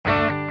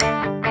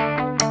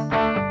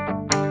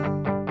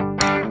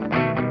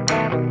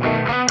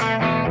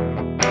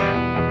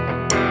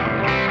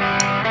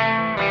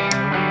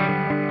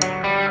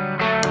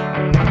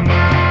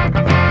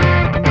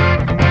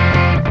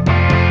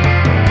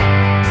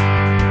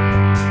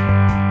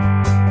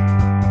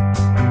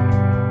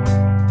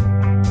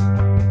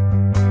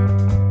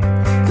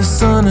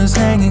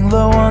hanging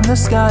low on the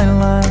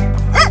skyline,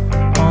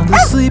 on the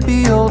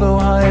sleepy old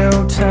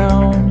Ohio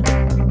town.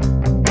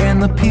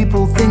 And the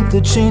people think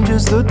that change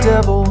is the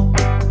devil,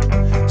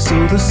 so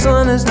the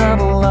sun is not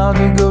allowed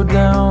to go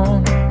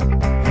down.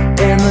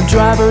 And the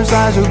driver's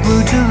eyes are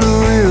glued to the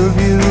rear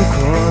view,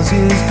 cause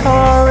his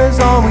car is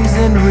always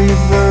in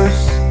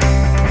reverse.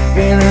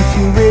 And if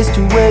you race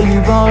to where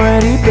you've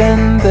already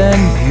been, then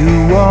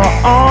you are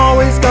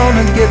always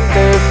gonna get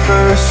there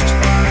first.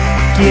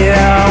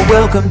 Yeah,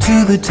 welcome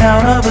to the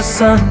town of a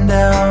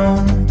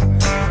sundown.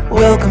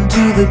 Welcome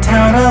to the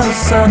town of a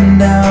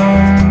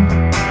sundown.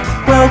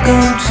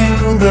 Welcome to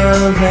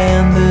the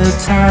land that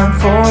time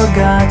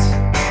forgot.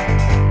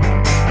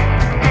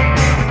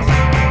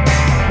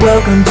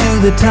 Welcome to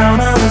the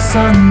town of a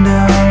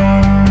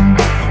sundown.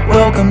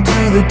 Welcome to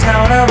the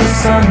town of a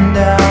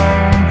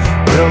sundown.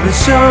 Well, it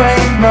sure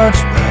ain't much,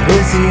 but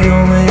it's the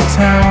only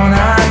town I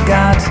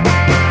got.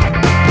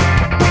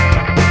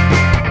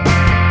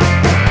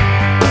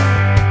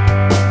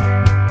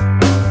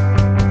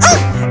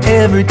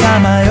 Every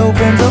time I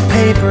open the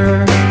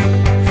paper,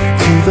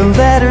 to the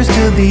letters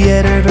to the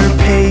editor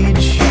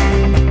page,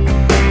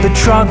 the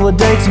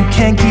troglodytes who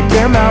can't keep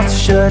their mouths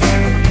shut,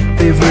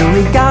 they've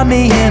really got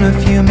me in a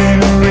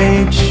fume-and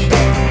rage.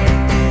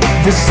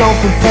 The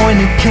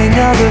self-appointed king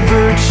of the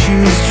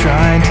virtues,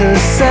 trying to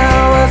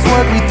sell us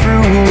what we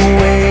threw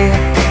away.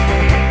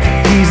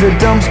 He's a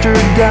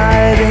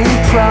dumpster-diving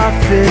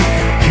prophet,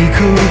 he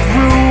could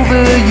rule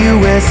the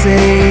USA.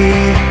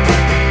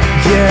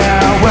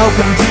 Yeah,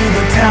 welcome to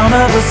the town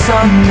of a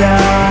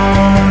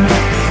sundown.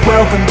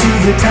 Welcome to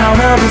the town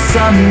of a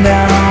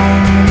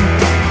sundown.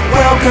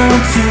 Welcome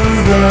to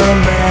the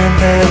land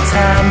that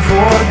time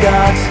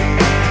forgot.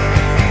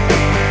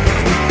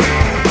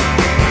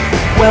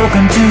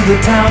 Welcome to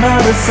the town of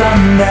a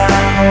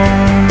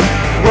sundown.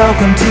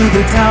 Welcome to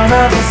the town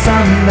of a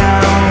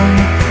sundown.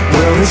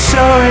 Well, it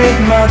sure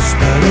ain't much,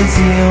 but it's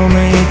the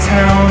only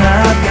town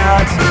I've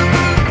got.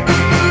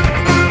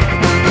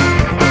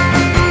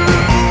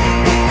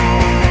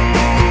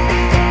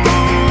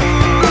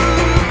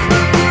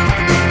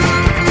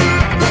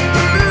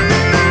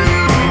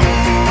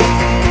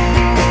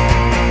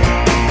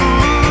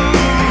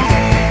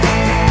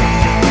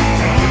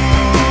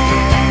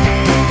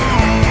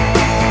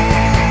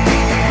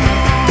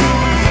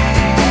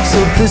 So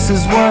this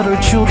is what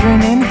our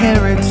children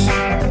inherit.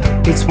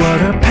 It's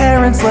what our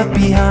parents left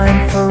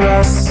behind for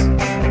us.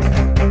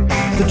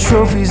 The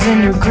trophies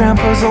in your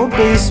grandpa's old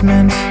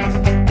basement,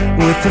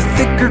 with a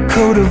thicker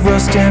coat of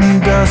rust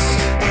and dust.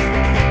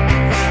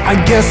 I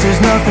guess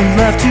there's nothing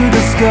left to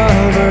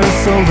discover,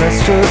 so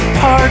let's just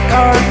park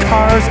our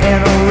cars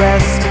and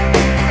rest.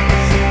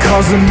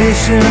 Cause the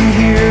mission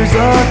here's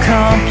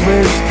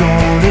accomplished.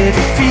 Don't it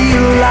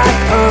feel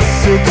like a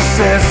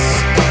success?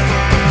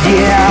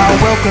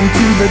 Yeah, welcome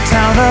to the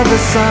town of a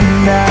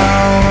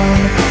sundown.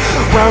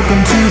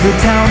 Welcome to the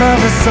town of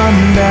a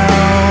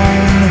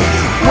sundown.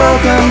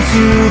 Welcome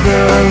to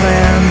the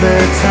land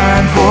that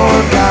time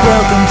forgot.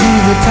 Welcome to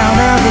the town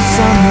of a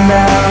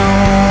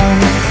sundown.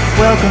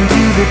 Welcome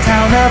to the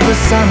town of a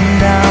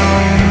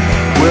sundown.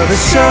 Well,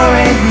 it sure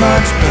ain't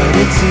much, but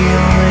it's the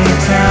only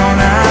town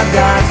I've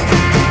got.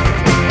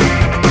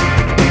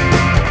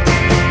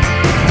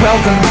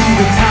 Welcome to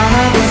the town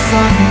of a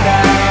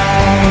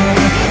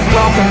sundown.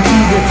 Welcome to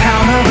the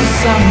town of a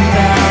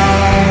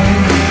sundown.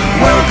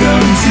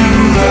 Welcome to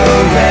the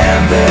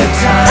land that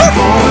time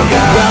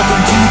forgot.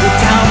 Welcome to the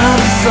town of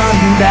a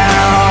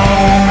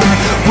sundown.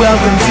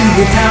 Welcome to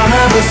the town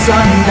of a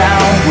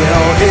sundown.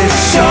 Well, it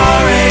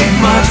sure ain't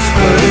much,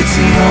 but it's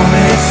the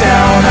only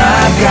town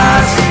I've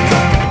got.